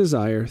philosophy of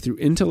desire through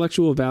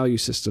intellectual value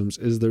systems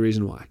is the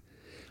reason why.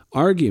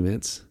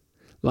 Arguments,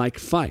 like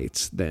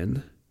fights,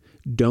 then,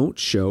 don't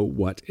show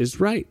what is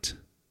right.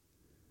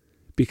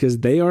 Because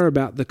they are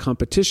about the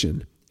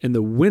competition, and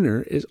the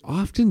winner is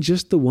often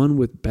just the one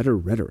with better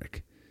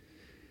rhetoric.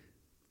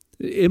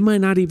 It might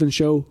not even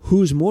show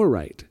who's more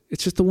right.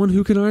 It's just the one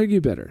who can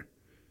argue better.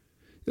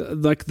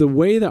 Like the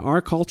way that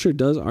our culture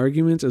does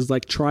arguments is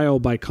like trial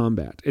by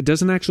combat. It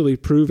doesn't actually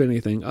prove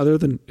anything other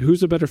than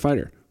who's a better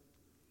fighter.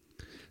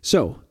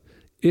 So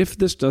if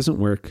this doesn't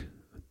work,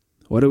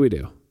 what do we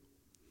do?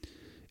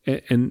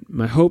 And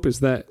my hope is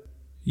that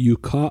you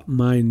caught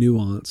my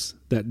nuance,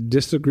 that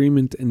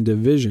disagreement and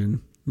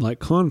division, like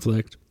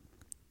conflict,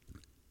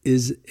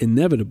 is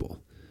inevitable,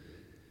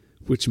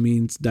 which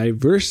means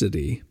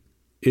diversity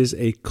is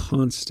a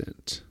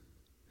constant.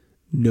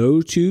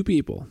 No two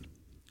people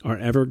are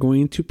ever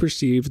going to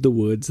perceive the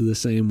woods the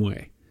same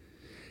way.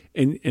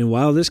 And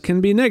while this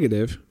can be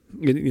negative,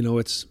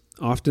 it's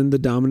often the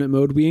dominant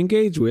mode we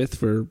engage with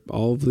for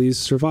all of these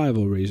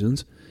survival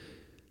reasons.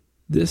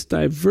 This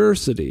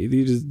diversity,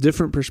 these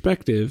different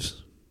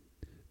perspectives,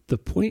 the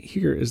point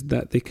here is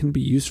that they can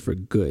be used for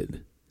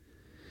good.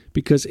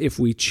 Because if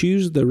we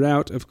choose the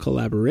route of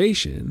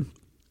collaboration,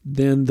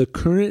 then the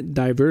current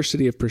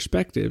diversity of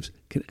perspectives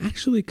can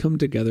actually come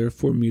together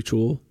for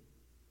mutual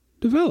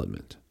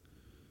development.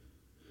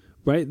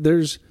 Right?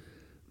 There's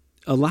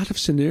a lot of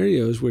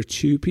scenarios where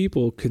two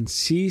people can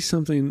see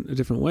something a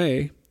different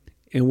way,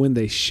 and when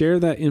they share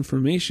that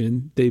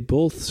information, they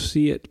both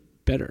see it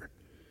better.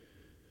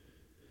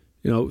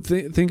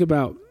 Think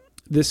about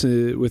this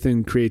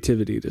within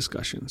creativity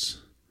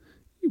discussions.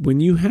 When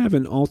you have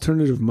an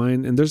alternative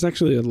mind, and there's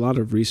actually a lot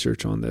of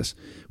research on this,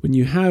 when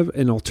you have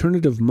an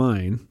alternative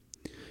mind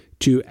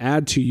to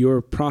add to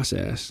your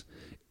process,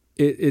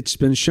 it's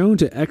been shown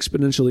to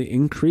exponentially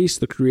increase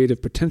the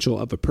creative potential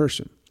of a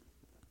person.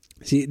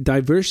 See,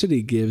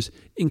 diversity gives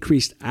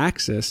increased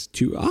access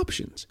to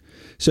options.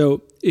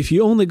 So if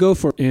you only go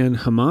for an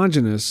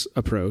homogeneous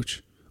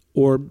approach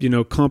or,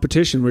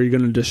 competition where you're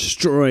going to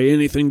destroy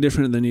anything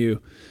different than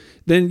you,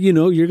 then,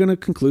 you're going to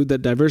conclude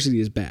that diversity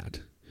is bad.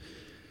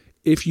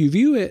 If you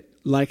view it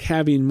like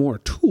having more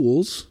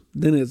tools,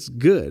 then it's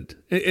good.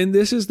 And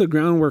this is the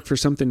groundwork for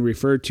something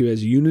referred to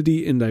as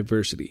unity in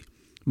diversity.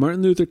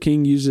 Martin Luther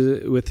King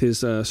uses it with his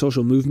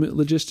social movement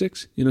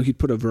logistics. He'd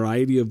put a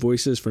variety of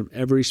voices from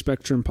every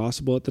spectrum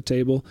possible at the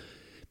table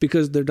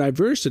because their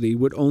diversity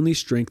would only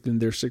strengthen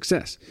their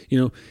success.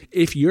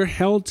 If you're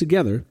held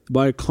together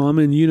by a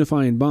common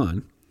unifying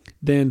bond,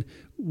 then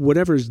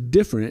whatever's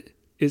different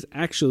is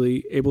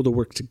actually able to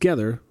work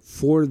together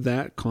for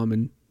that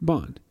common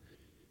bond.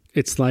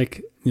 It's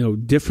like,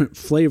 different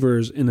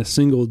flavors in a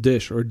single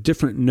dish or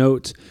different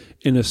notes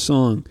in a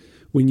song.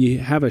 When you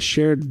have a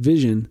shared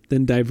vision,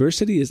 then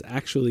diversity is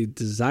actually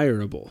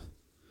desirable.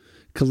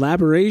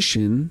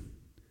 Collaboration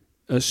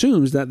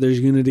assumes that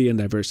there's unity in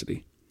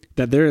diversity,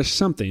 that there is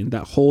something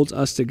that holds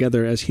us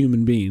together as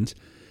human beings,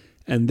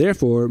 and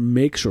therefore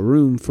makes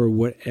room for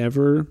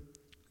whatever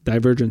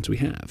divergence we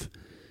have.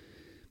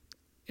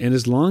 And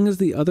as long as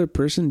the other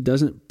person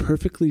doesn't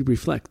perfectly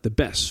reflect the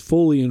best,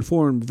 fully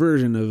informed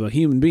version of a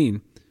human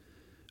being,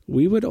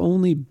 we would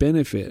only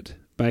benefit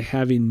by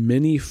having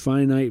many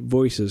finite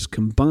voices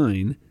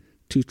combine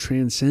to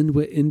transcend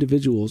what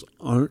individuals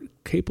aren't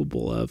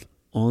capable of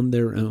on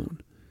their own.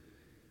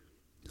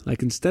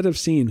 Like instead of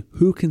seeing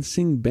who can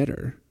sing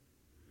better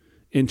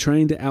and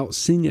trying to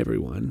out-sing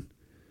everyone,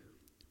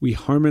 we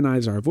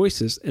harmonize our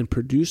voices and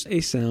produce a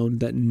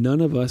sound that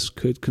none of us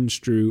could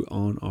construe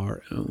on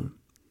our own.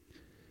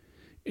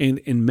 And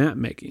in map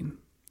making,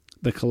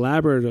 the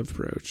collaborative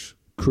approach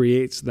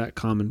creates that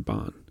common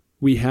bond.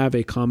 We have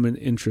a common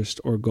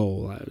interest or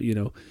goal.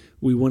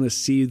 We want to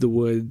see the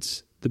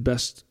woods the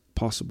best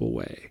possible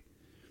way.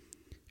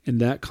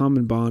 And that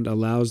common bond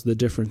allows the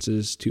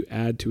differences to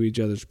add to each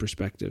other's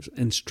perspectives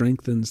and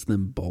strengthens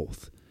them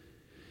both.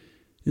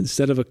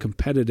 Instead of a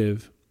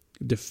competitive,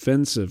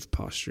 defensive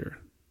posture,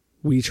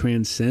 we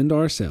transcend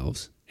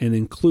ourselves and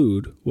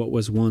include what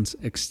was once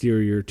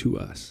exterior to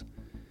us.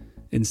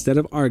 Instead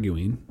of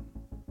arguing,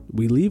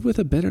 we leave with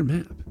a better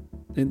map.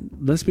 And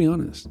let's be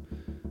honest,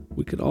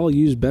 we could all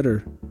use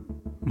better,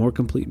 more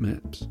complete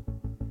maps.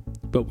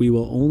 But we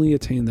will only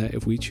attain that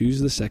if we choose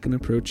the second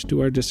approach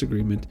to our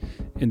disagreement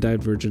and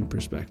divergent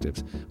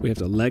perspectives. We have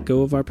to let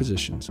go of our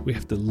positions. We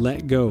have to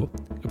let go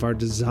of our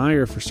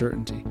desire for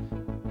certainty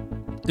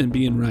and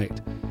being right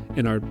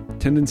and our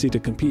tendency to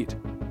compete.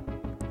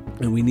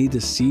 And we need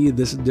to see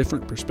this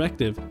different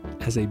perspective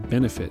as a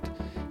benefit,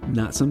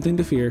 not something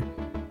to fear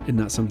and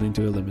not something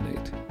to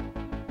eliminate.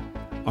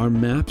 Our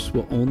maps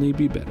will only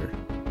be better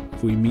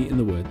if we meet in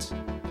the woods,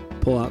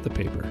 pull out the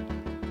paper,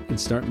 and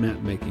start map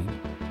making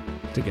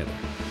together.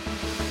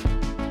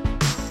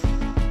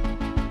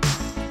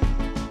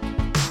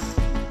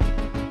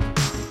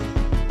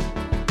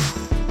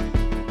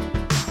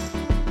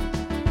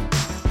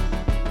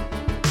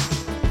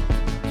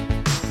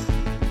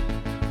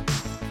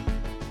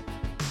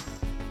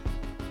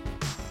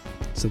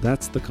 So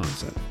that's the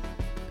concept.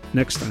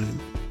 Next time,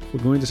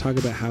 we're going to talk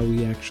about how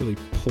we actually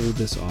pull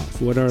this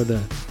off. What are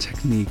the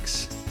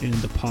techniques and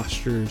the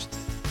postures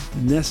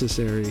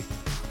necessary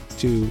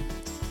to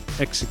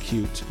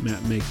execute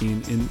map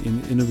making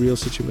in a real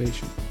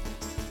situation?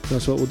 So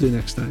that's what we'll do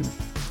next time.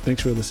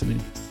 Thanks for listening.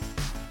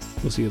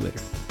 We'll see you later.